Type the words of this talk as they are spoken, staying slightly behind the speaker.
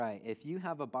Right, if you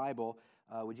have a Bible,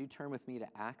 would you turn with me to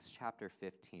Acts chapter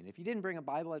 15? If you didn't bring a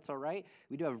Bible, that's all right.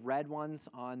 We do have red ones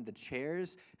on the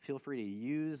chairs. Feel free to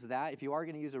use that. If you are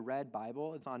going to use a red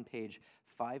Bible, it's on page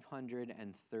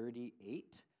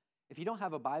 538. If you don't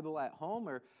have a Bible at home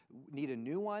or need a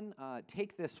new one,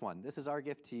 take this one. This is our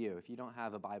gift to you if you don't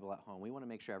have a Bible at home. We want to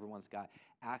make sure everyone's got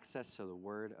access to the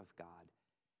Word of God.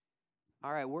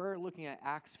 All right, we're looking at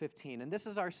Acts 15, and this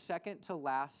is our second to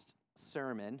last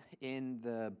sermon in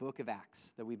the book of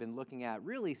Acts that we've been looking at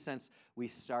really since we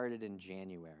started in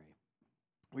January.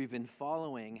 We've been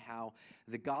following how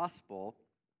the gospel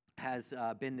has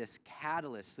been this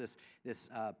catalyst, this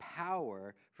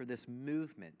power for this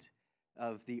movement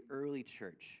of the early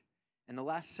church. In the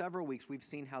last several weeks, we've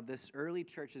seen how this early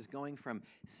church is going from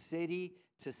city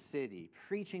to city,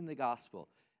 preaching the gospel,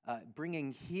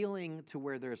 bringing healing to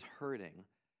where there's hurting,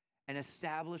 and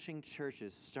establishing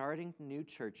churches, starting new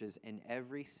churches in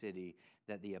every city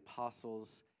that the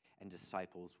apostles and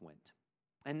disciples went.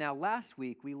 And now last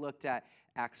week, we looked at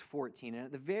Acts 14, and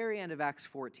at the very end of Acts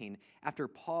 14, after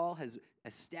Paul has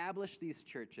established these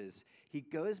churches, he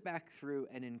goes back through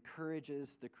and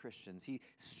encourages the Christians. He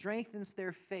strengthens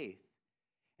their faith,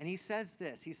 and he says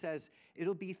this, he says,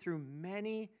 it'll be through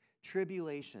many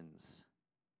tribulations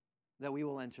that we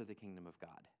will enter the kingdom of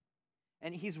God.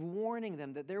 And he's warning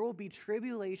them that there will be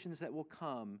tribulations that will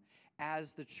come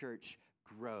as the church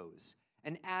grows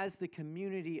and as the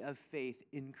community of faith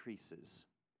increases.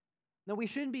 Now, we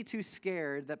shouldn't be too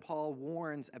scared that Paul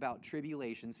warns about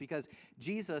tribulations because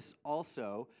Jesus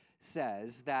also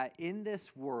says that in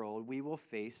this world we will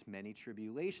face many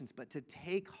tribulations, but to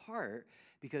take heart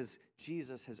because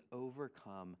Jesus has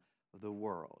overcome the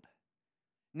world.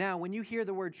 Now, when you hear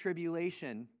the word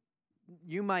tribulation,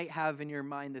 you might have in your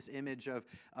mind this image of,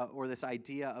 or this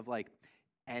idea of like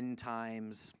end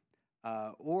times,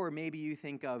 or maybe you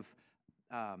think of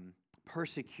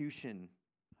persecution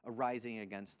arising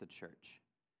against the church.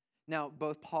 Now,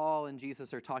 both Paul and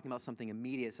Jesus are talking about something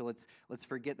immediate, so let's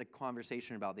forget the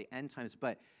conversation about the end times.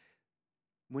 But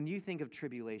when you think of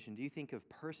tribulation, do you think of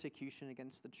persecution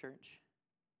against the church?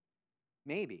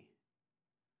 Maybe.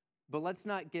 But let's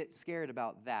not get scared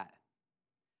about that.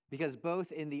 Because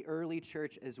both in the early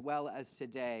church as well as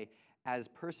today, as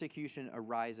persecution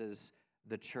arises,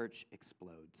 the church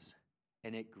explodes,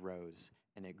 and it grows,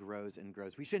 and it grows and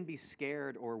grows. We shouldn't be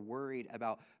scared or worried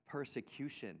about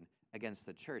persecution against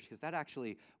the church, because that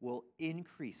actually will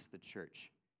increase the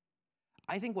church.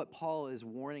 I think what Paul is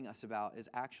warning us about is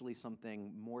actually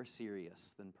something more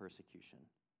serious than persecution.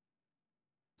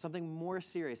 Something more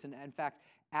serious. And in fact,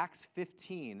 Acts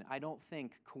 15, I don't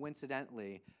think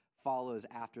coincidentally, follows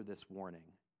after this warning.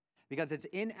 Because it's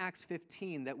in Acts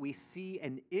 15 that we see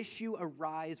an issue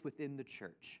arise within the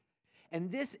church.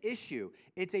 And this issue,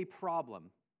 it's a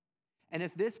problem. And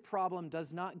if this problem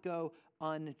does not go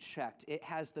unchecked, it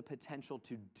has the potential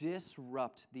to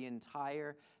disrupt the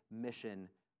entire mission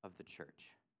of the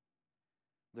church.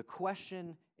 The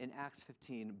question in Acts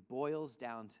 15 boils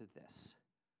down to this: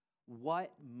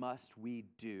 what must we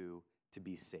do to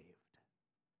be saved?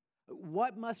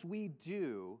 What must we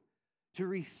do to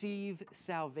receive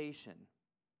salvation?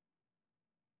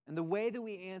 And the way that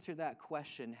we answer that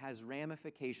question has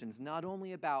ramifications not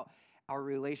only about our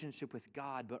relationship with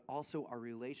God, but also our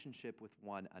relationship with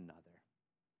one another.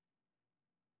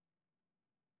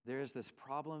 There is this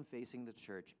problem facing the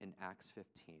church in Acts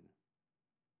 15.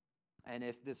 And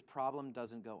if this problem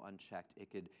doesn't go unchecked,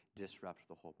 it could disrupt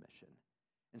the whole mission.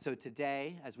 And so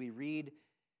today, as we read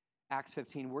Acts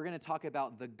 15, we're going to talk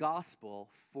about the gospel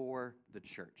for the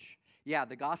church. Yeah,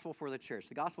 the gospel for the church.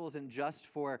 The gospel isn't just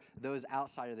for those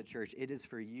outside of the church. It is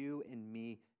for you and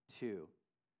me too.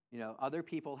 You know, other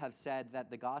people have said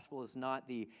that the gospel is not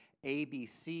the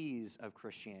ABCs of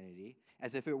Christianity,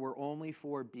 as if it were only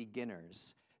for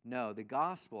beginners. No, the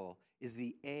gospel is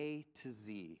the A to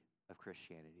Z of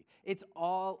Christianity. It's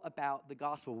all about the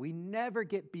gospel. We never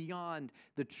get beyond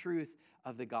the truth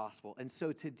of the gospel. And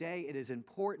so today it is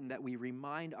important that we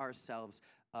remind ourselves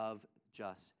of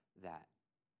just that.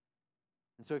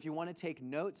 And so if you want to take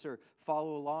notes or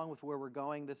follow along with where we're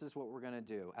going, this is what we're going to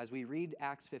do. As we read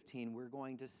Acts 15, we're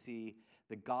going to see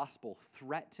the gospel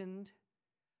threatened,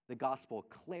 the gospel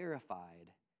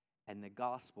clarified, and the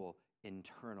gospel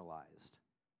internalized.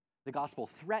 The gospel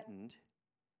threatened,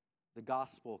 the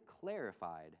gospel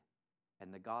clarified,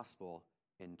 and the gospel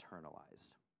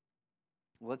internalized.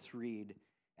 Let's read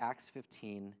Acts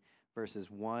 15, verses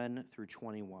 1 through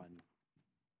 21.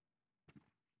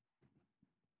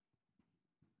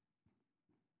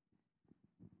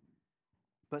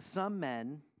 But some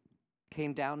men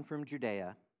came down from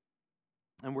Judea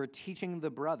and were teaching the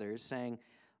brothers, saying,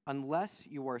 Unless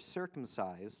you are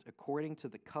circumcised according to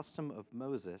the custom of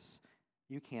Moses,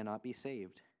 you cannot be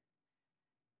saved."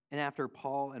 And after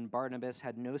Paul and Barnabas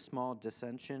had no small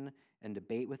dissension and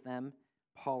debate with them,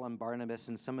 Paul and Barnabas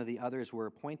and some of the others were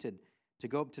appointed to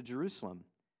go up to Jerusalem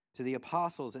to the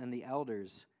apostles and the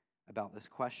elders about this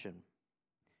question.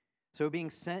 So being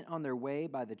sent on their way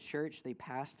by the church, they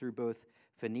passed through both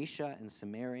Phoenicia and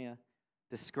Samaria,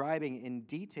 describing in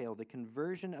detail the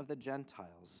conversion of the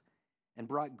Gentiles, and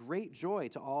brought great joy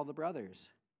to all the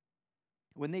brothers.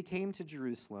 When they came to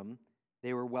Jerusalem,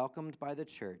 they were welcomed by the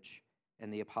church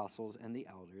and the apostles and the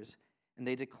elders, and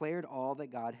they declared all that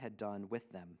God had done with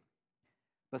them.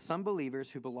 But some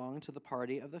believers who belonged to the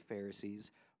party of the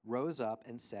Pharisees rose up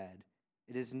and said,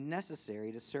 "It is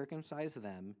necessary to circumcise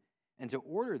them and to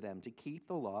order them to keep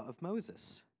the law of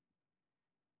Moses."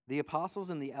 The apostles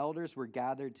and the elders were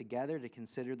gathered together to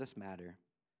consider this matter.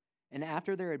 And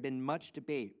after there had been much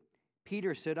debate,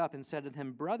 Peter stood up and said to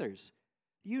them, "Brothers,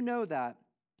 you know that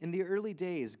in the early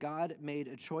days God made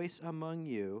a choice among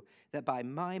you that by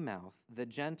my mouth the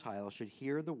Gentiles should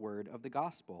hear the word of the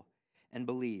gospel and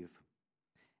believe.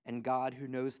 And God, who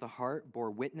knows the heart,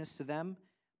 bore witness to them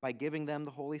by giving them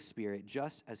the Holy Spirit,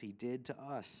 just as he did to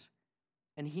us.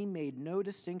 And he made no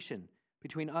distinction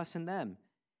between us and them,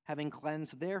 having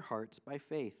cleansed their hearts by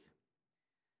faith.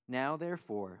 Now,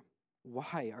 therefore,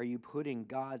 why are you putting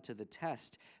God to the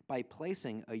test by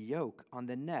placing a yoke on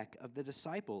the neck of the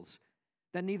disciples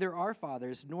that neither our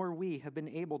fathers nor we have been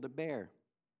able to bear?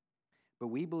 But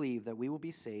we believe that we will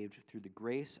be saved through the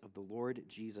grace of the Lord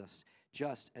Jesus,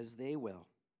 just as they will."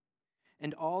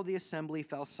 And all the assembly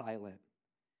fell silent,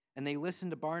 and they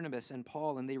listened to Barnabas and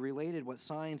Paul, and they related what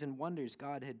signs and wonders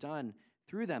God had done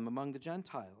through them among the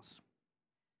Gentiles.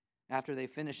 After they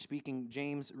finished speaking,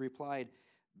 James replied,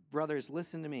 "Brothers,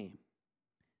 listen to me.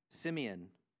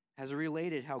 Simeon has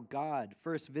related how God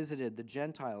first visited the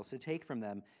Gentiles to take from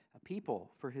them a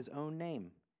people for his own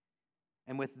name.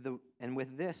 And with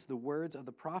this, the words of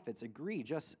the prophets agree,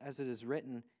 just as it is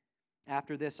written,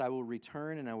 'After this I will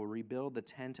return and I will rebuild the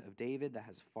tent of David that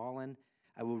has fallen.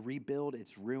 I will rebuild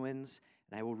its ruins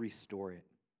and I will restore it.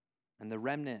 And the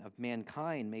remnant of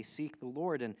mankind may seek the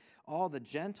Lord, and all the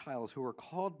Gentiles who are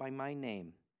called by my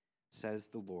name, says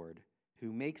the Lord,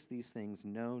 who makes these things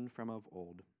known from of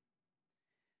old.'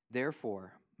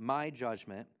 Therefore, my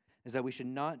judgment is that we should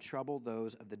not trouble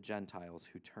those of the Gentiles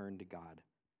who turn to God,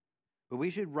 but we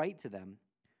should write to them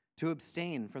to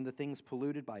abstain from the things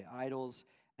polluted by idols,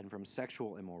 and from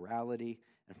sexual immorality,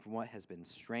 and from what has been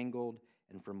strangled,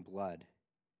 and from blood.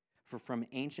 For from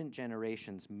ancient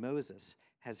generations Moses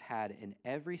has had in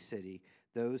every city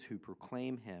those who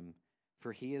proclaim him,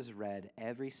 for he is read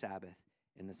every Sabbath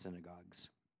in the synagogues."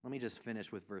 Let me just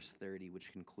finish with verse 30,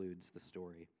 which concludes the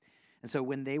story. "And so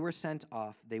when they were sent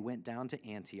off, they went down to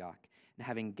Antioch, and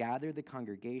having gathered the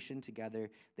congregation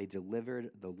together, they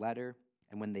delivered the letter,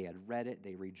 and when they had read it,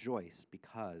 they rejoiced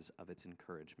because of its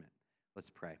encouragement." Let's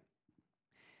pray.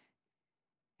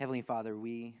 Heavenly Father,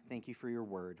 we thank you for your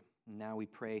word. Now we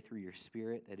pray through your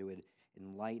Spirit that it would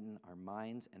enlighten our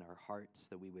minds and our hearts,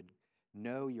 that we would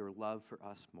know your love for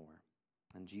us more.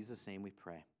 In Jesus' name we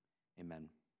pray. Amen.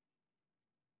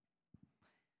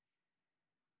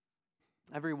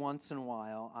 Every once in a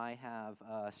while, I have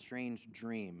a strange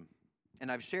dream.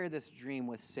 And I've shared this dream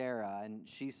with Sarah, and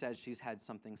she says she's had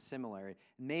something similar.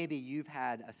 Maybe you've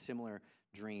had a similar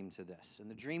dream to this. And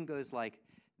the dream goes like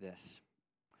this.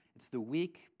 It's the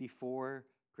week before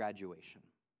graduation,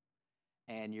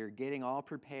 and you're getting all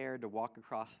prepared to walk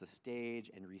across the stage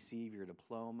and receive your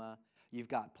diploma. You've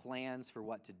got plans for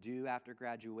what to do after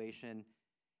graduation.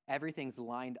 Everything's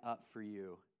lined up for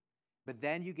you. But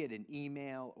then you get an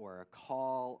email or a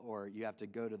call, or you have to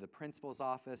go to the principal's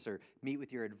office or meet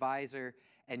with your advisor,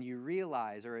 and you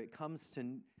realize, or it comes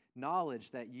to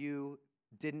knowledge, that you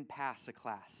didn't pass a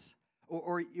class.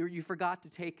 Or you forgot to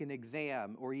take an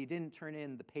exam, or you didn't turn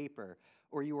in the paper,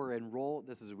 or you were enrolled,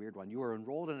 this is a weird one, you were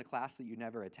enrolled in a class that you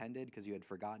never attended because you had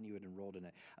forgotten you had enrolled in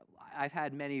it. I've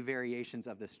had many variations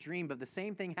of this dream, but the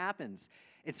same thing happens.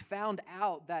 It's found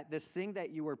out that this thing that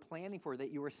you were planning for,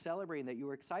 that you were celebrating, that you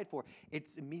were excited for,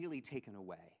 it's immediately taken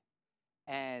away.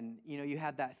 And, you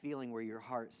have that feeling where your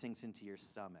heart sinks into your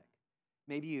stomach.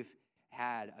 Maybe you've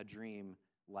had a dream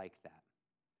like that.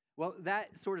 Well,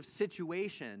 that sort of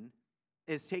situation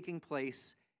is taking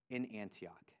place in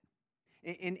Antioch.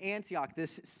 In Antioch,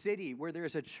 this city where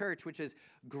there's a church which is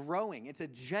growing. It's a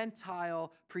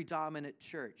Gentile predominant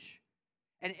church.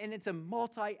 And it's a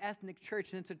multi-ethnic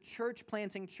church, and it's a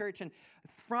church-planting church. And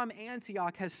from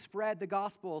Antioch has spread the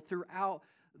gospel throughout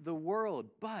the world.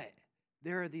 But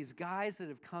there are these guys that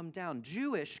have come down,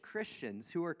 Jewish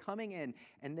Christians, who are coming in,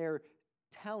 and they're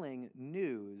telling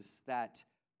news that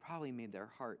probably made their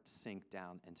heart sink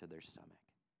down into their stomach.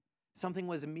 Something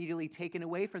was immediately taken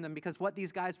away from them because what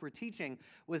these guys were teaching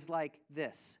was like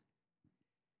this.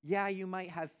 Yeah, you might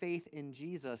have faith in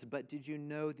Jesus, but did you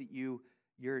know that you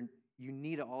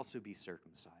need to also be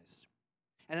circumcised?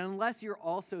 And unless you're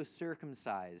also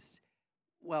circumcised,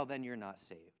 well, then you're not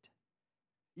saved.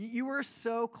 You were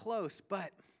so close,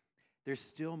 but there's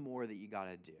still more that you got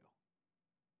to do.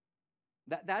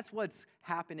 That's what's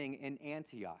happening in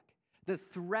Antioch. The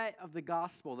threat of the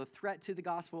gospel, the threat to the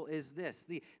gospel is this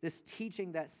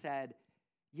teaching that said,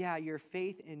 yeah, your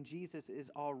faith in Jesus is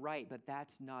all right, but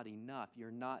that's not enough. You're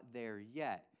not there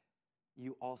yet.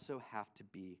 You also have to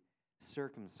be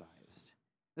circumcised.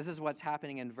 This is what's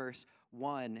happening in verse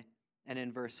 1 and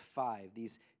in verse 5.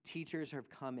 These teachers have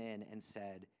come in and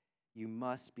said, you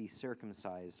must be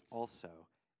circumcised also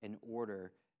in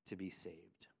order to be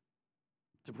saved.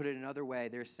 To put it another way,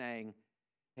 they're saying,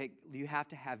 hey, you have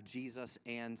to have Jesus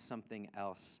and something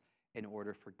else in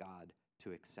order for God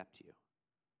to accept you.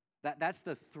 That's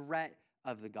the threat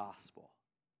of the gospel.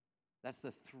 That's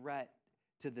the threat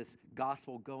to this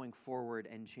gospel going forward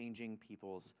and changing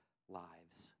people's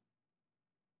lives.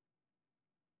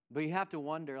 But you have to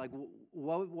wonder, like,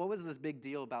 what was this big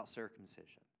deal about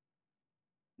circumcision?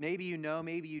 Maybe you know,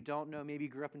 maybe you don't know, maybe you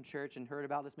grew up in church and heard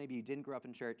about this, maybe you didn't grow up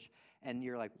in church, and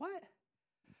you're like, what?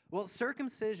 Well,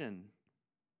 circumcision,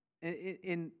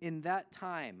 in that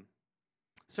time,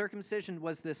 circumcision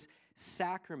was this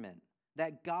sacrament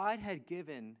that God had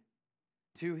given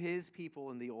to his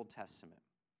people in the Old Testament.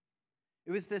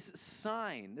 It was this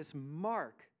sign, this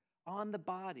mark on the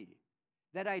body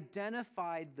that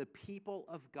identified the people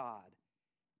of God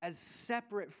as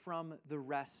separate from the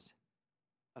rest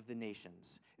of the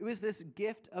nations. It was this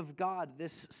gift of God,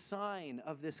 this sign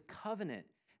of this covenant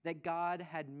that God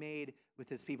had made with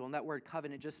his people. And that word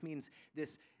covenant just means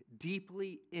this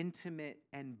deeply intimate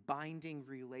and binding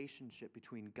relationship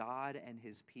between God and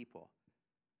his people,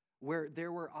 where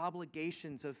there were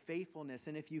obligations of faithfulness.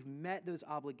 And if you've met those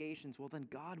obligations, well, then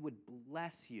God would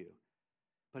bless you.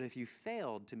 But if you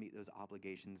failed to meet those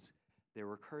obligations, there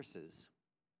were curses.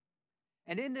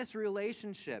 And in this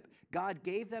relationship, God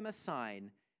gave them a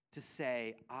sign to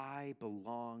say, I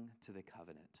belong to the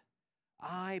covenant.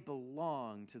 I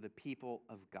belong to the people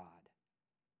of God.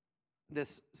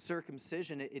 This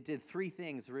circumcision, it did three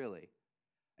things, really.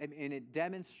 And it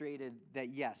demonstrated that,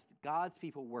 yes, God's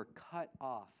people were cut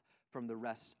off from the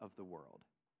rest of the world.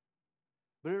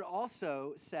 But it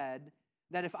also said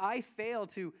that if I fail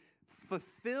to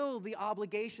fulfill the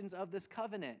obligations of this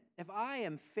covenant, if I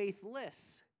am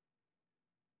faithless,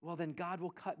 well, then God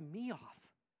will cut me off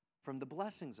from the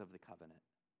blessings of the covenant.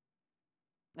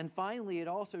 And finally, it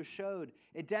also showed,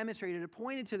 it demonstrated, it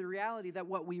pointed to the reality that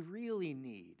what we really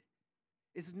need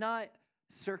is not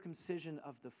circumcision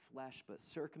of the flesh, but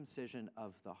circumcision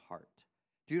of the heart.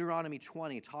 Deuteronomy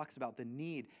 20 talks about the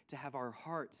need to have our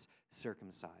hearts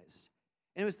circumcised.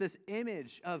 And it was this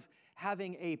image of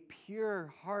having a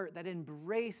pure heart that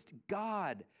embraced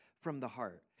God from the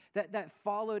heart, that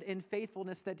followed in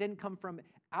faithfulness, that didn't come from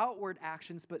outward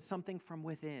actions, but something from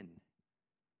within.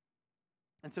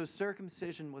 And so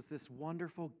circumcision was this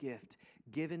wonderful gift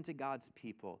given to God's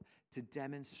people to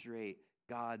demonstrate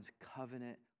God's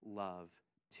covenant love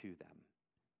to them.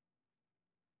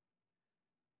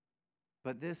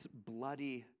 But this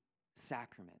bloody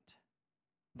sacrament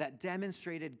that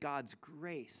demonstrated God's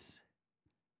grace,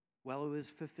 well, it was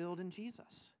fulfilled in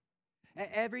Jesus.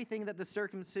 Everything that the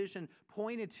circumcision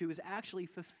pointed to is actually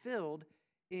fulfilled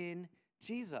in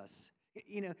Jesus.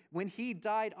 You know, when he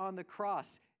died on the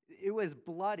cross, it was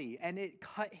bloody, and it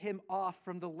cut him off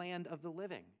from the land of the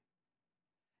living.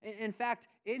 In fact,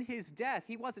 in his death,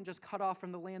 he wasn't just cut off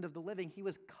from the land of the living, he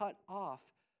was cut off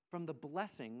from the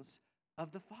blessings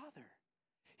of the Father.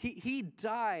 He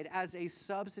died as a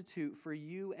substitute for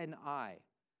you and I,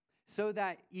 so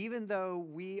that even though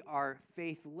we are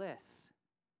faithless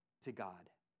to God,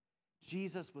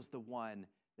 Jesus was the one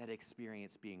that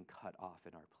experienced being cut off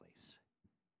in our place.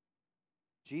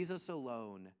 Jesus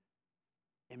alone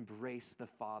embraced the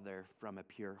Father from a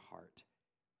pure heart,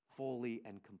 fully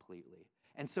and completely.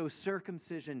 And so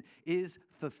circumcision is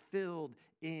fulfilled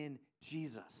in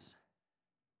Jesus.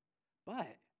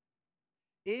 But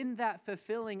in that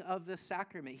fulfilling of the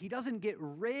sacrament, he doesn't get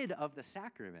rid of the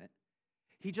sacrament.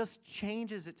 He just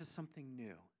changes it to something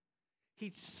new.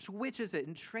 He switches it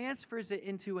and transfers it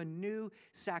into a new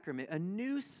sacrament, a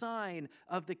new sign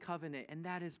of the covenant, and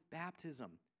that is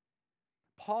baptism.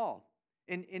 Paul,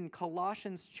 in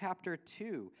Colossians chapter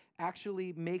 2,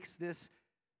 actually makes this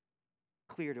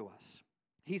clear to us.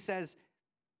 He says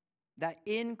that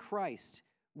in Christ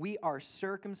we are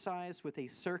circumcised with a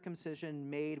circumcision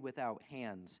made without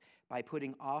hands, by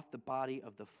putting off the body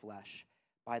of the flesh,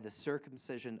 by the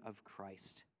circumcision of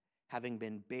Christ, having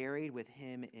been buried with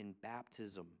him in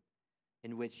baptism,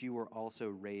 in which you were also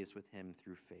raised with him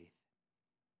through faith.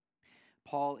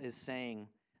 Paul is saying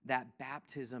that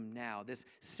baptism now, this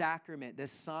sacrament,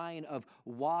 this sign of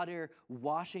water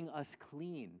washing us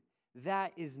clean,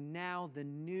 that is now the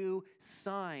new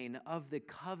sign of the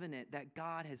covenant that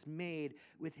God has made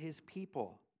with his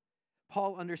people.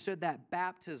 Paul understood that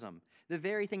baptism, the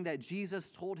very thing that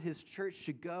Jesus told his church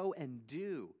to go and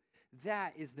do,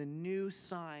 that is the new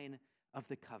sign of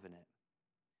the covenant.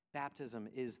 Baptism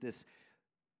is this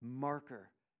marker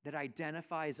that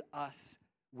identifies us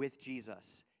with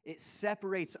Jesus. It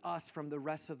separates us from the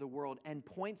rest of the world and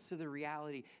points to the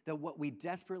reality that what we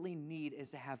desperately need is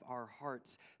to have our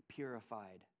hearts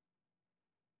purified.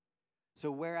 So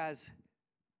whereas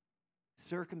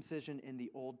circumcision in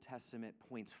the Old Testament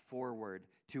points forward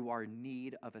to our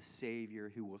need of a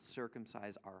Savior who will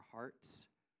circumcise our hearts,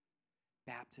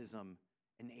 baptism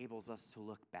enables us to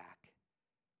look back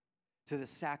to the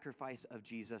sacrifice of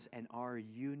Jesus and our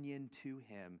union to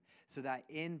him, so that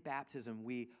in baptism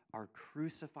we are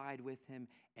crucified with him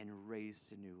and raised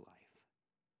to new life.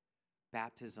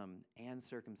 Baptism and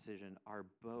circumcision are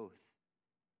both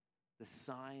the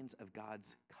signs of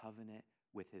God's covenant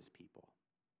with his people.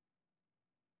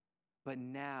 But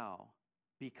now,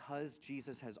 because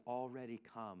Jesus has already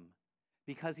come,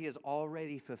 because he has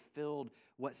already fulfilled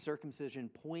what circumcision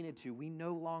pointed to, we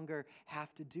no longer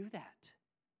have to do that.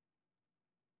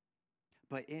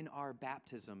 But in our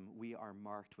baptism, we are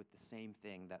marked with the same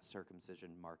thing that circumcision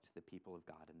marked the people of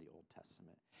God in the Old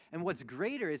Testament. And what's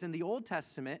greater is in the Old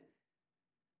Testament,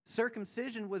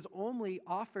 circumcision was only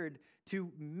offered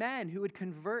to men who would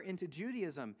convert into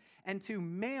Judaism and to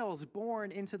males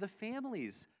born into the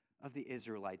families of the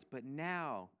Israelites. But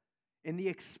now, in the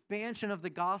expansion of the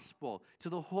gospel to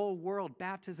the whole world,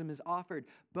 baptism is offered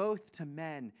both to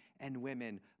men and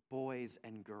women, boys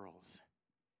and girls.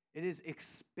 It is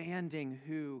expanding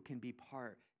who can be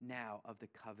part now of the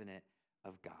covenant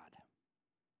of God.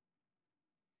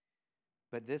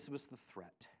 But this was the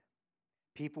threat.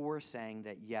 People were saying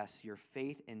that, yes, your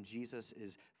faith in Jesus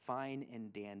is fine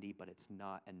and dandy, but it's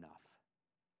not enough.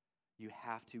 You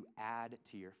have to add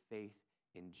to your faith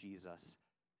in Jesus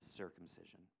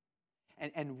circumcision.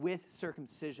 And with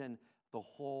circumcision, the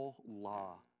whole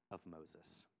law of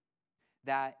Moses.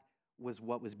 That was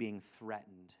what was being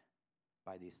threatened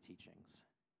by these teachings.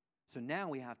 So now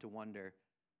we have to wonder,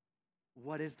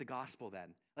 what is the gospel then?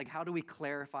 Like, how do we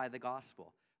clarify the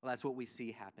gospel? Well, that's what we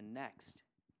see happen next.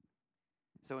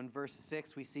 So in verse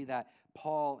 6, we see that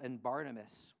Paul and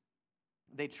Barnabas,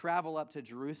 they travel up to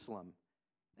Jerusalem.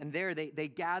 And there they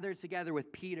gather together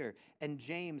with Peter and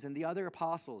James and the other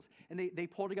apostles. And they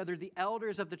pull together the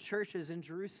elders of the churches in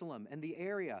Jerusalem and the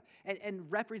area. And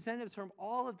representatives from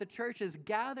all of the churches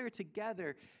gather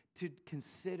together to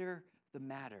consider the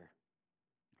matter.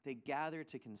 They gather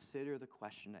to consider the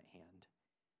question at hand.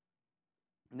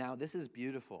 Now, this is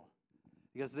beautiful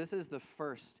because this is the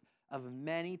first of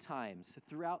many times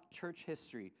throughout church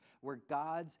history where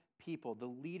God's people, the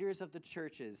leaders of the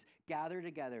churches, gather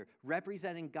together,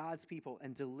 representing God's people,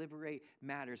 and deliberate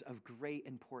matters of great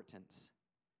importance.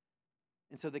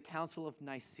 And so the Council of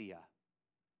Nicaea,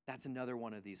 that's another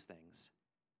one of these things.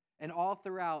 And all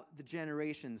throughout the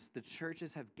generations, the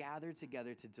churches have gathered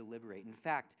together to deliberate. In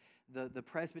fact, the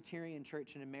Presbyterian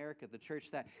Church in America, the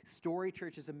church that Story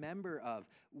Church is a member of,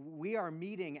 we are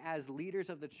meeting as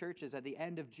leaders of the churches at the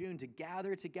end of June to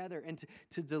gather together and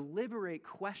to deliberate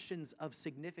questions of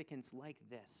significance like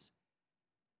this.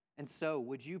 And so,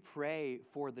 would you pray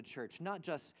for the church, not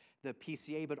just the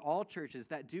PCA, but all churches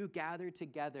that do gather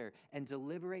together and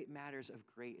deliberate matters of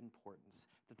great importance,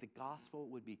 that the gospel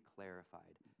would be clarified?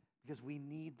 Because we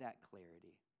need that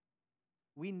clarity.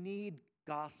 We need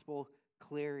gospel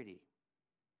clarity.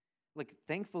 Look,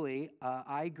 thankfully,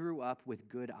 I grew up with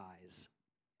good eyes.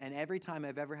 And every time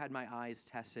I've ever had my eyes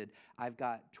tested, I've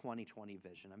got 20/20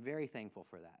 vision. I'm very thankful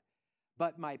for that.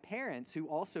 But my parents, who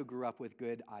also grew up with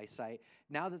good eyesight,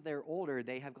 now that they're older,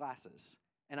 they have glasses.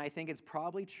 And I think it's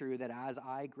probably true that as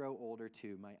I grow older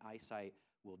too, my eyesight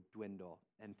will dwindle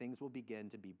and things will begin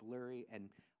to be blurry, and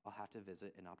I'll have to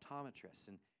visit an optometrist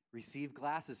and receive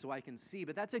glasses so I can see.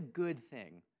 But that's a good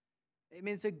thing. I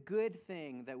mean, it's a good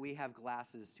thing that we have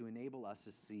glasses to enable us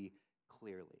to see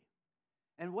clearly.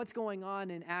 And what's going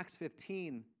on in Acts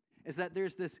 15 is that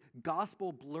there's this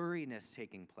gospel blurriness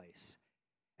taking place.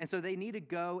 And so they need to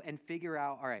go and figure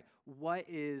out, all right, what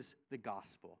is the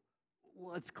gospel?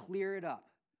 let's clear it up.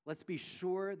 Let's be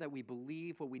sure that we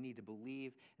believe what we need to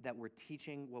believe, that we're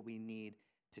teaching what we need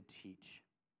to teach.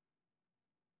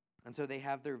 And so they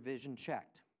have their vision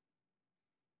checked.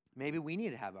 Maybe we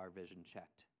need to have our vision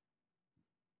checked.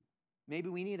 Maybe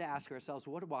we need to ask ourselves,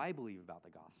 what do I believe about the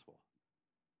gospel?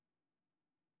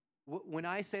 When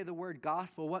I say the word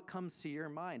gospel, what comes to your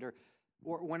mind? Or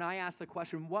when I ask the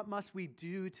question, what must we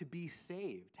do to be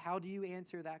saved? How do you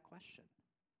answer that question?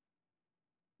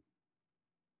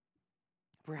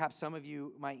 Perhaps some of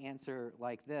you might answer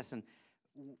like this. And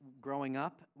growing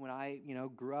up, when I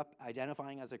grew up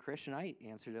identifying as a Christian, I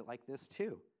answered it like this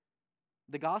too.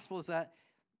 The gospel is that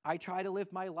I try to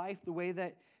live my life the way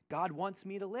that God wants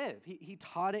me to live. He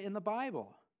taught it in the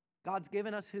Bible. God's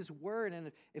given us his word,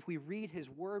 and if we read his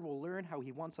word, we'll learn how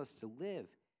he wants us to live.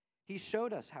 He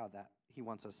showed us how that he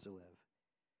wants us to live.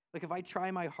 Like, if I try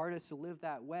my hardest to live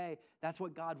that way, that's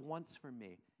what God wants from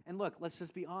me. And look, let's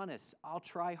just be honest. I'll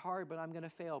try hard, but I'm going to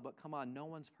fail. But come on, no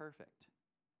one's perfect.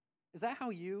 Is that how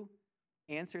you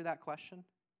answer that question?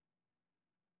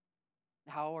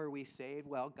 How are we saved?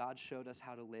 Well, God showed us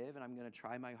how to live, and I'm going to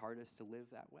try my hardest to live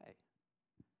that way.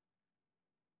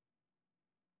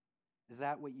 Is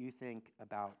that what you think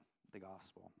about the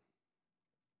gospel?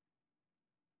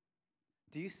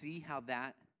 Do you see how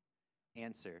that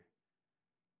answer,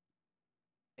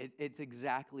 it's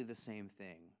exactly the same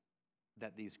thing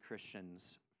that these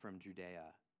Christians from Judea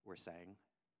were saying?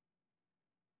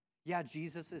 Yeah,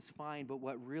 Jesus is fine, but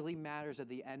what really matters at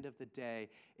the end of the day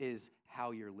is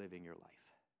how you're living your life.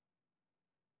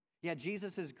 Yeah,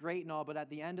 Jesus is great and all, but at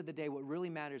the end of the day, what really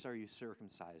matters, are you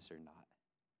circumcised or not?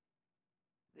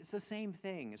 It's the same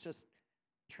thing. It's just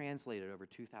translated over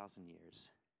 2,000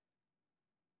 years.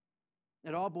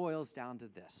 It all boils down to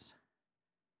this.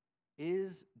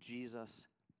 Is Jesus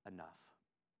enough?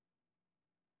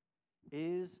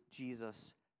 Is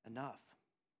Jesus enough?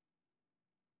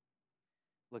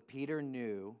 Look, Peter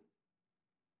knew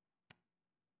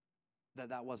that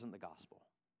that wasn't the gospel.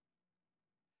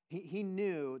 He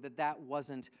knew that that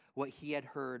wasn't what he had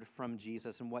heard from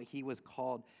Jesus and what he was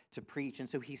called to preach. And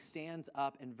so he stands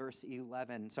up in verse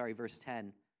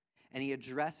 10, and he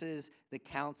addresses the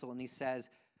council and he says,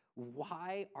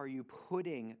 why are you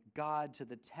putting God to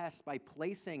the test by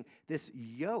placing this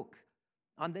yoke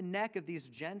on the neck of these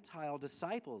Gentile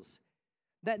disciples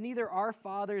that neither our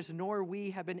fathers nor we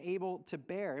have been able to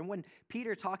bear? And when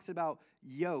Peter talks about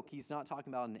yoke, he's not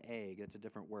talking about an egg. It's a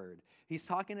different word. He's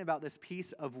talking about this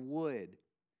piece of wood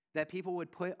that people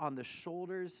would put on the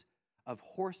shoulders of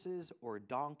horses or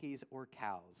donkeys or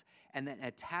cows, and then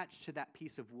attach to that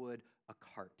piece of wood a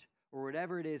cart or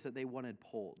whatever it is that they wanted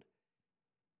pulled.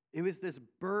 It was this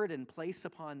burden placed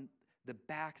upon the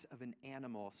backs of an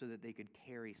animal so that they could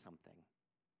carry something.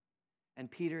 And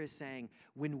Peter is saying,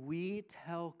 when we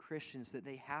tell Christians that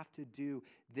they have to do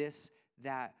this,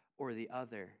 that, or the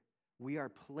other, we are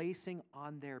placing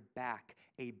on their back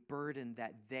a burden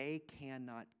that they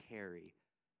cannot carry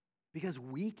because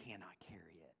we cannot carry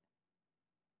it.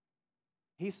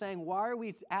 He's saying, why are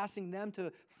we asking them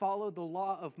to follow the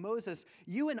law of Moses?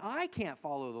 You and I can't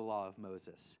follow the law of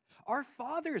Moses. Our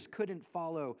fathers couldn't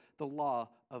follow the law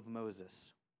of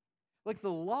Moses. Look,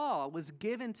 the law was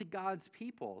given to God's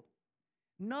people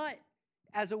not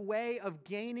as a way of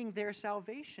gaining their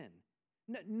salvation.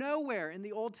 Nowhere in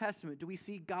the Old Testament do we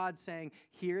see God saying,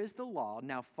 here is the law,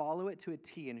 now follow it to a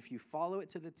T, and if you follow it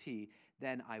to the T,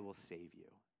 then I will save you.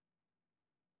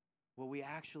 What we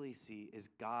actually see is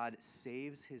God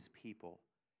saves his people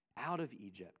out of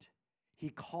Egypt. He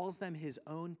calls them his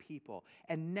own people.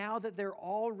 And now that they're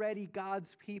already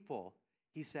God's people,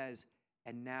 he says,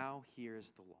 and now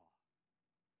here's the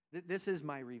law. This is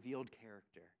my revealed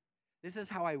character. This is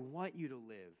how I want you to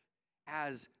live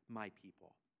as my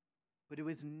people. But it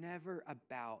was never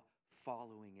about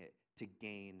following it to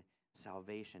gain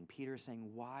salvation. Peter's saying,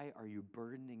 why are you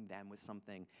burdening them with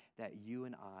something that you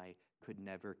and I could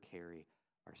never carry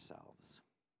ourselves?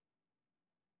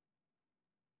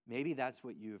 Maybe that's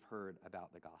what you've heard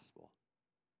about the gospel.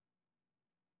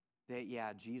 That,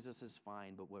 yeah, Jesus is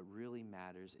fine, but what really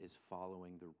matters is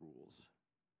following the rules,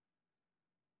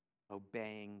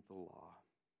 obeying the law.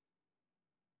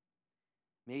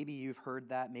 Maybe you've heard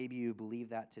that. Maybe you believe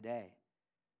that today.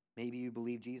 Maybe you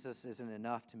believe Jesus isn't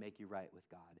enough to make you right with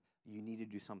God. You need to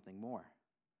do something more.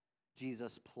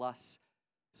 Jesus plus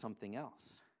something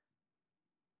else.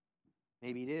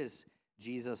 Maybe it is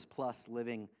Jesus plus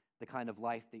living the kind of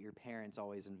life that your parents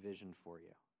always envisioned for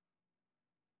you.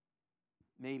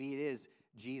 Maybe it is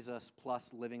Jesus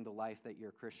plus living the life that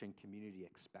your Christian community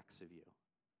expects of you.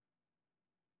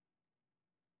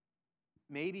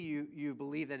 Maybe you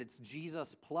believe that it's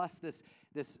Jesus plus this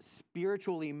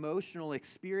spiritual, emotional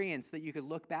experience that you could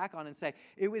look back on and say,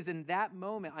 it was in that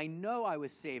moment I know I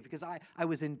was saved because I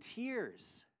was in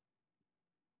tears.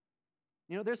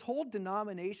 There's whole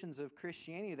denominations of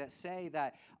Christianity that say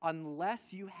that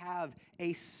unless you have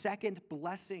a second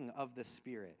blessing of the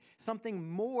Spirit, something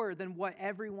more than what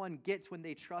everyone gets when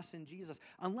they trust in Jesus,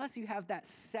 unless you have that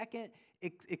second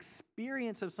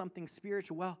experience of something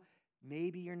spiritual, well,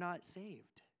 maybe you're not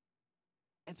saved.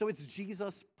 And so it's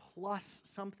Jesus plus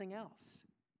something else.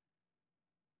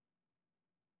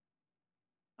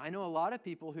 I know a lot of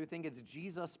people who think it's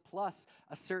Jesus plus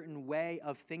a certain way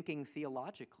of thinking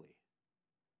theologically.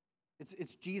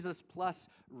 It's Jesus plus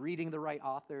reading the right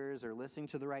authors or listening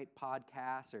to the right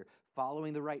podcasts or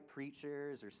following the right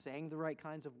preachers or saying the right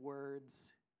kinds of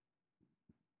words.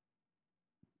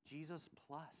 Jesus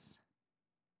plus.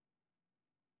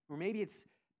 Or maybe it's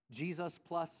Jesus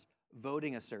plus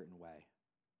voting a certain way.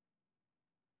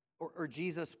 Or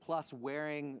Jesus plus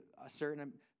wearing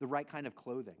the right kind of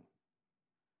clothing.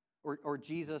 Or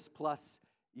Jesus plus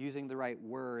using the right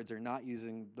words or not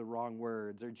using the wrong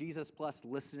words, or Jesus plus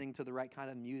listening to the right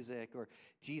kind of music, or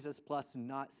Jesus plus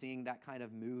not seeing that kind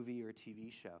of movie or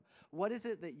TV show. What is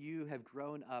it that you have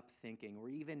grown up thinking, or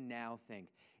even now think,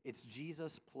 it's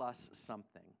Jesus plus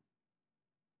something?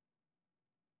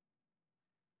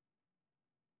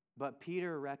 But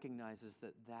Peter recognizes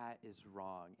that that is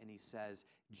wrong, and he says,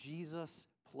 Jesus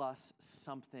plus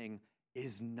something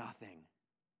is nothing.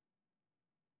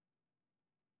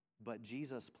 But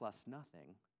Jesus plus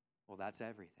nothing, well, that's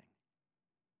everything.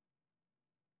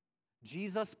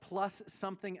 Jesus plus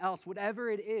something else,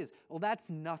 whatever it is, well, that's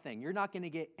nothing. You're not going to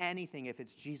get anything if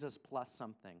it's Jesus plus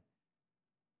something.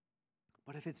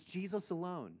 But if it's Jesus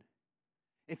alone,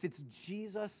 if it's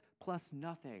Jesus plus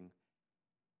nothing,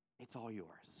 it's all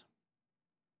yours.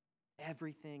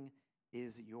 Everything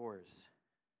is yours.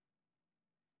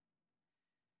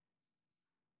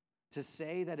 To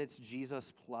say that it's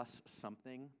Jesus plus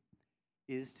something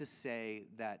is to say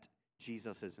that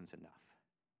Jesus isn't enough.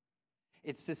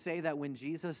 It's to say that when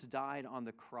Jesus died on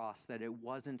the cross, that it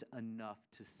wasn't enough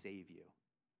to save you.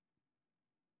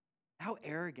 How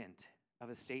arrogant of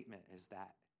a statement is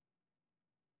that?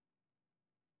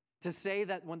 To say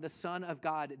that when the Son of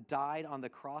God died on the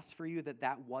cross for you,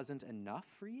 that wasn't enough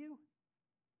for you?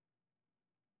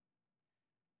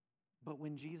 But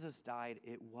when Jesus died,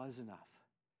 it was enough.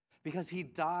 Because he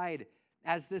died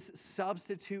as this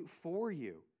substitute for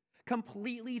you,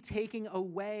 completely taking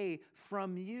away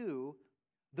from you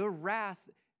the wrath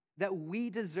that we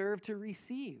deserve to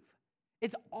receive.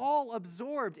 It's all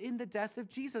absorbed in the death of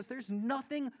Jesus. There's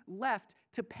nothing left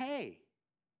to pay.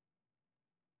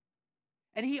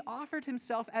 And he offered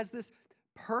himself as this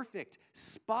perfect,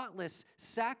 spotless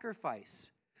sacrifice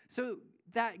so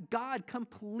that God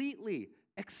completely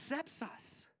accepts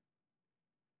us.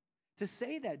 To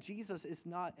say that Jesus is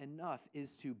not enough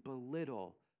is to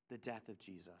belittle the death of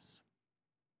Jesus.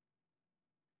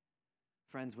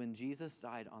 Friends, when Jesus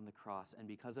died on the cross, and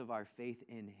because of our faith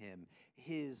in him,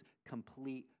 his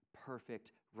complete,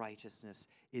 perfect righteousness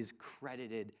is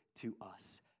credited to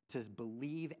us. To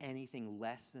believe anything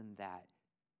less than that,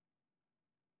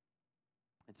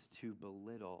 it's to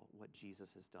belittle what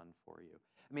Jesus has done for you.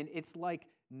 I mean, it's like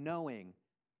knowing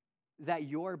that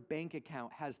your bank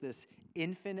account has this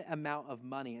infinite amount of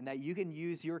money and that you can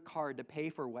use your card to pay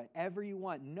for whatever you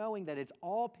want, knowing that it's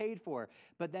all paid for,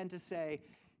 but then to say,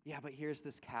 yeah, but here's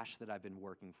this cash that I've been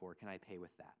working for. Can I pay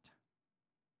with that?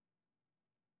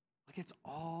 Like, it's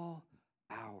all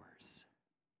ours.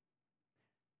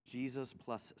 Jesus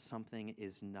plus something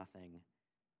is nothing,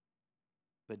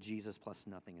 but Jesus plus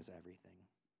nothing is everything.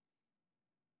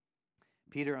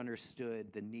 Peter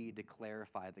understood the need to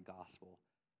clarify the gospel.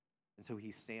 And so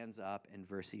he stands up in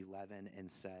verse 11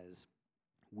 and says,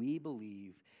 we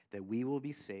believe that we will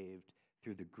be saved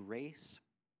through the grace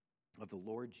of the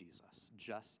Lord Jesus,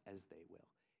 just as they will.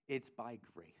 It's by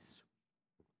grace.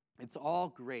 It's all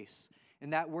grace.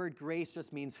 And that word grace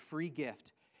just means free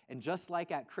gift. And just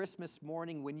like at Christmas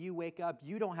morning, when you wake up,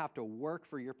 you don't have to work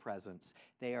for your presents.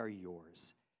 They are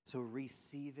yours. So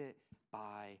receive it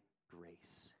by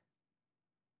grace.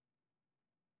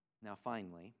 Now,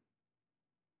 finally,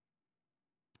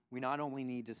 we not only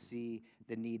need to see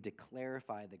the need to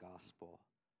clarify the gospel,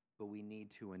 but we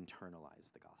need to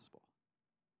internalize the gospel.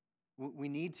 We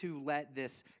need to let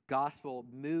this gospel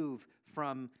move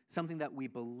from something that we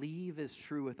believe is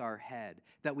true with our head,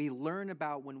 that we learn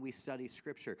about when we study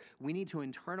Scripture. We need to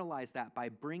internalize that by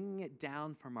bringing it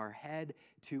down from our head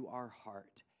to our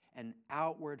heart and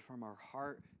outward from our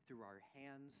heart through our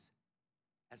hands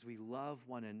as we love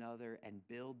one another and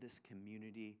build this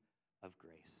community of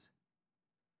grace.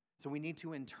 So we need to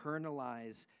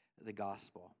internalize the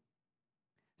gospel.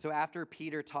 So after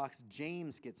Peter talks,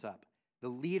 James gets up, the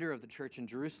leader of the church in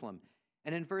Jerusalem.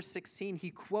 And in verse 16,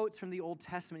 he quotes from the Old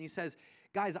Testament. He says,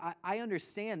 guys, I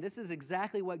understand this is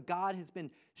exactly what God has been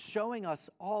showing us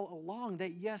all along,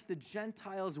 that yes, the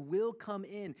Gentiles will come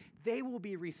in. They will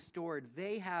be restored.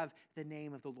 They have the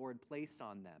name of the Lord placed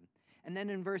on them. And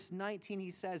then in verse 19, he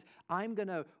says,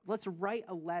 let's write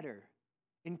a letter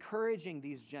encouraging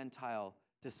these Gentile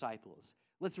disciples.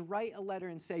 Let's write a letter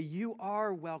and say, you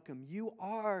are welcome. You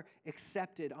are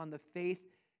accepted on the faith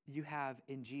you have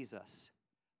in Jesus.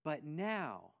 But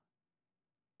now,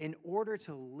 in order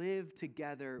to live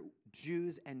together,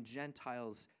 Jews and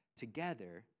Gentiles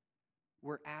together,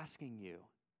 we're asking you,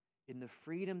 in the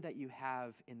freedom that you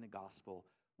have in the gospel,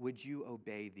 would you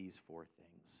obey these 4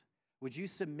 things? Would you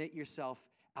submit yourself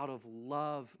out of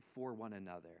love for one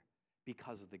another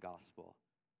because of the gospel?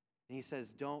 And he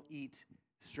says, don't eat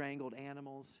strangled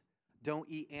animals. Don't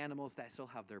eat animals that still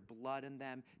have their blood in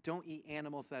them. Don't eat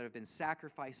animals that have been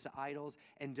sacrificed to idols.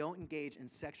 And don't engage in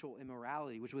sexual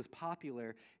immorality, which was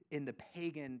popular in the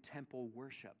pagan temple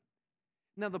worship.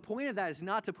 Now, the point of that is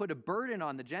not to put a burden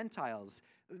on the Gentiles.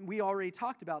 We already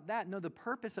talked about that. No, the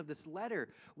purpose of this letter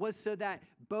was so that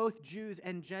both Jews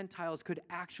and Gentiles could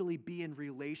actually be in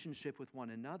relationship with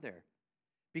one another.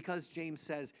 Because James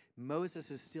says Moses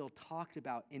is still talked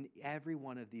about in every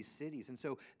one of these cities. And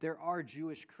so there are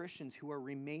Jewish Christians who are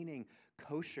remaining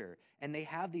kosher, and they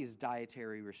have these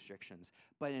dietary restrictions.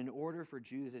 But in order for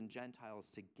Jews and Gentiles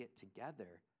to get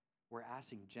together, we're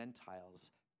asking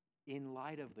Gentiles, in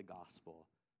light of the gospel,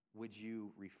 would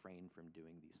you refrain from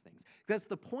doing these things? Because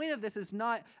the point of this is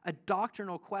not a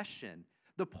doctrinal question.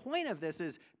 The point of this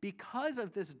is, because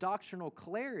of this doctrinal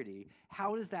clarity,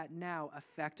 how does that now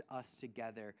affect us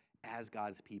together as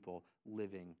God's people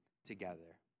living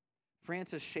together?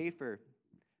 Francis Schaeffer,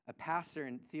 a pastor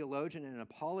and theologian and an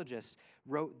apologist,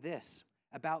 wrote this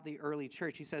about the early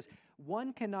church. He says,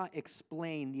 one cannot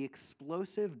explain the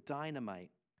explosive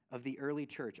dynamite of the early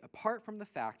church apart from the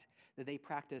fact that they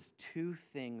practiced 2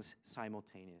 things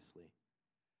simultaneously: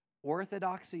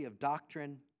 orthodoxy of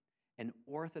doctrine and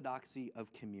orthodoxy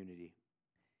of community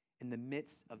in the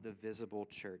midst of the visible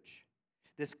church.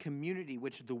 This community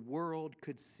which the world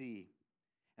could see.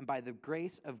 And by the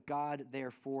grace of God,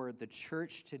 therefore, the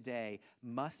church today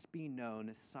must be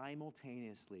known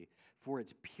simultaneously for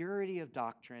its purity of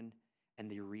doctrine and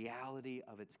the reality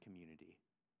of its community.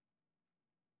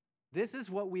 This is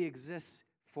what we exist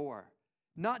for.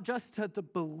 Not just to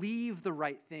believe the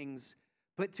right things,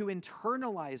 but to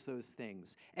internalize those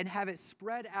things and have it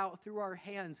spread out through our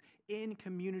hands in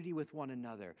community with one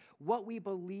another. What we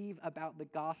believe about the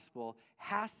gospel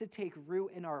has to take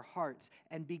root in our hearts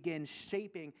and begin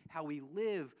shaping how we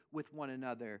live with one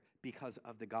another because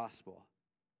of the gospel.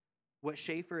 What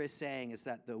Schaeffer is saying is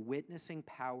that the witnessing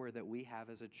power that we have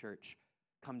as a church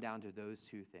come down to those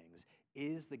 2 things.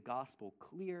 Is the gospel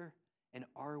clear, and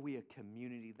are we a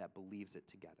community that believes it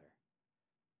together?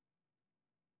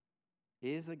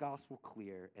 Is the gospel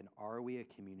clear, and are we a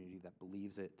community that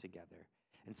believes it together?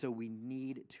 And so we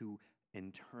need to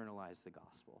internalize the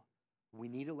gospel. We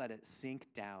need to let it sink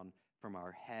down from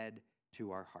our head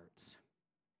to our hearts.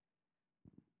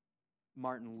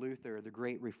 Martin Luther, the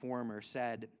great reformer,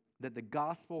 said that the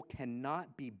gospel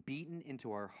cannot be beaten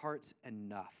into our hearts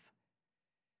enough.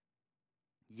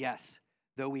 Yes,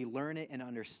 though we learn it and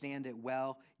understand it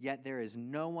well, yet there is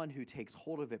no one who takes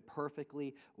hold of it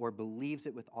perfectly or believes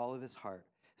it with all of his heart.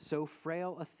 So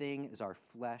frail a thing is our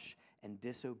flesh, and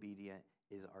disobedient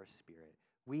is our spirit.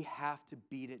 We have to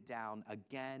beat it down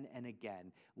again and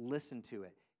again. Listen to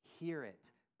it, hear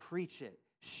it, preach it,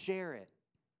 share it,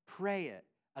 pray it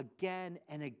again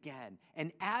and again.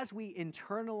 And as we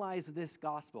internalize this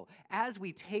gospel, as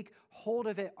we take hold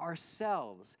of it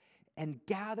ourselves and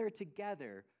gather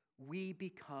together, we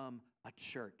become a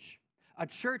church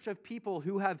of people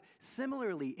who have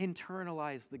similarly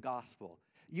internalized the gospel,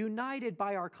 united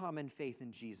by our common faith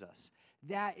in Jesus.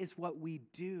 That is what we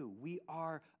do. We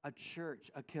are a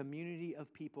church, a community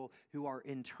of people who are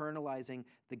internalizing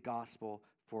the gospel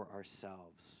for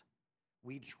ourselves.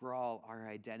 We draw our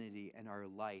identity and our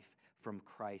life from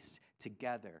Christ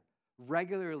together,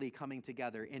 regularly coming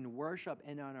together in worship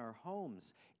and in our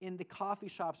homes, in the coffee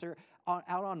shops, or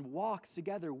out on walks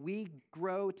together. We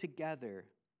grow together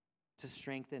to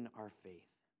strengthen our faith.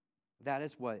 That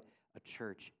is what a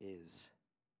church is.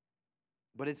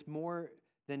 But it's more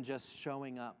than just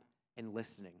showing up and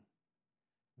listening.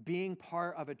 Being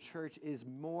part of a church is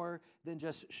more than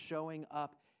just showing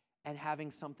up and having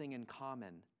something in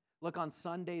common. Look, on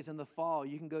Sundays in the fall,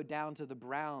 you can go down to the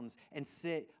Browns and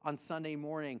sit on Sunday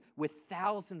morning with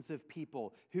thousands of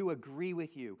people who agree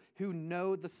with you, who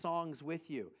know the songs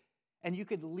with you. And you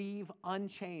could leave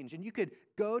unchanged. And you could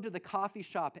go to the coffee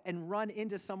shop and run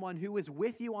into someone who was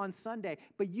with you on Sunday,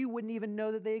 but you wouldn't even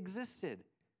know that they existed.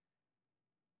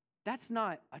 That's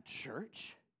not a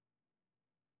church.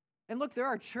 And look, there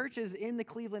are churches in the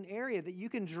Cleveland area that you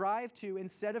can drive to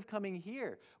instead of coming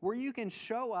here, where you can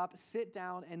show up, sit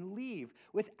down, and leave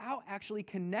without actually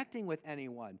connecting with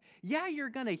anyone. Yeah, you're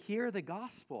going to hear the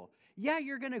gospel. Yeah,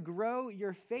 you're going to grow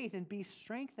your faith and be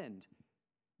strengthened.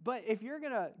 But if you're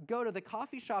going to go to the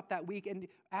coffee shop that week and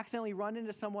accidentally run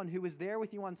into someone who was there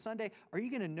with you on Sunday, are you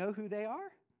going to know who they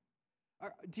are?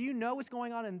 Do you know what's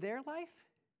going on in their life?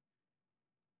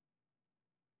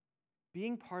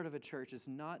 Being part of a church is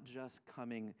not just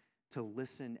coming to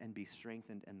listen and be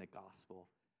strengthened in the gospel.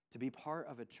 To be part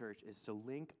of a church is to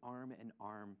link arm in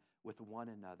arm with one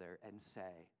another and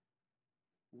say,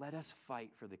 let us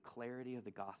fight for the clarity of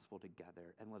the gospel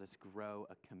together, and let us grow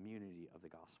a community of the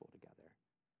gospel together.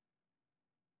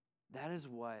 That is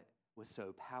what was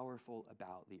so powerful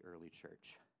about the early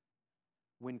church.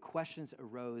 When questions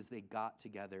arose, they got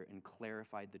together and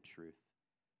clarified the truth.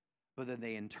 But then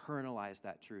they internalized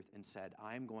that truth and said,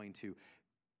 I'm going to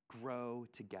grow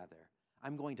together.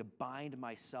 I'm going to bind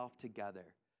myself together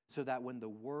so that when the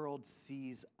world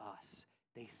sees us,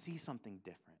 they see something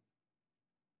different.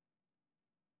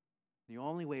 The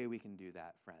only way we can do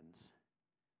that, friends,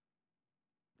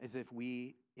 is if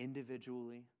we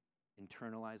individually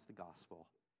internalize the gospel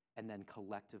and then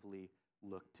collectively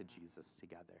look to Jesus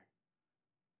together.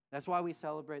 That's why we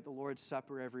celebrate the Lord's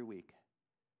Supper every week.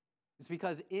 It's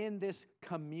because in this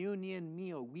communion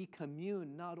meal, we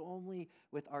commune not only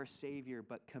with our Savior,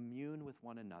 but commune with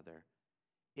one another.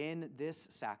 In this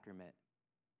sacrament,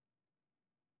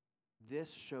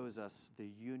 this shows us the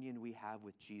union we have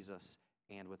with Jesus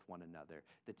and with one another.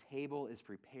 The table is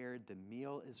prepared, the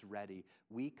meal is ready.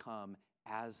 We come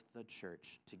as the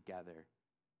church together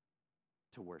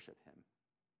to worship him.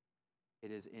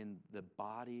 It is in the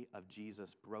body of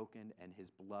Jesus broken and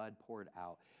his blood poured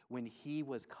out. When he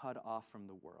was cut off from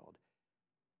the world,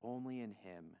 only in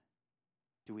him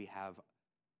do we have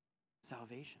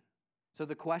salvation. So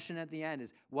the question at the end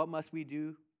is, what must we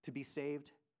do to be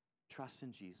saved? Trust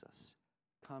in Jesus.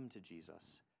 Come to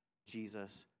Jesus.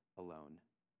 Jesus alone.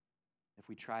 If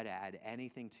we try to add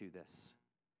anything to this,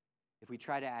 if we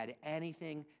try to add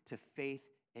anything to faith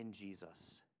in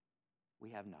Jesus, we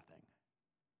have nothing.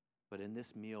 But in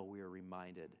this meal, we are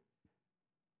reminded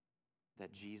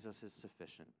that Jesus is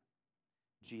sufficient.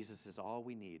 Jesus is all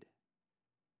we need.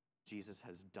 Jesus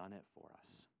has done it for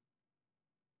us.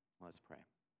 Let's pray.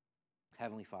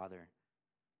 Heavenly Father,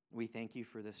 we thank you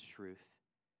for this truth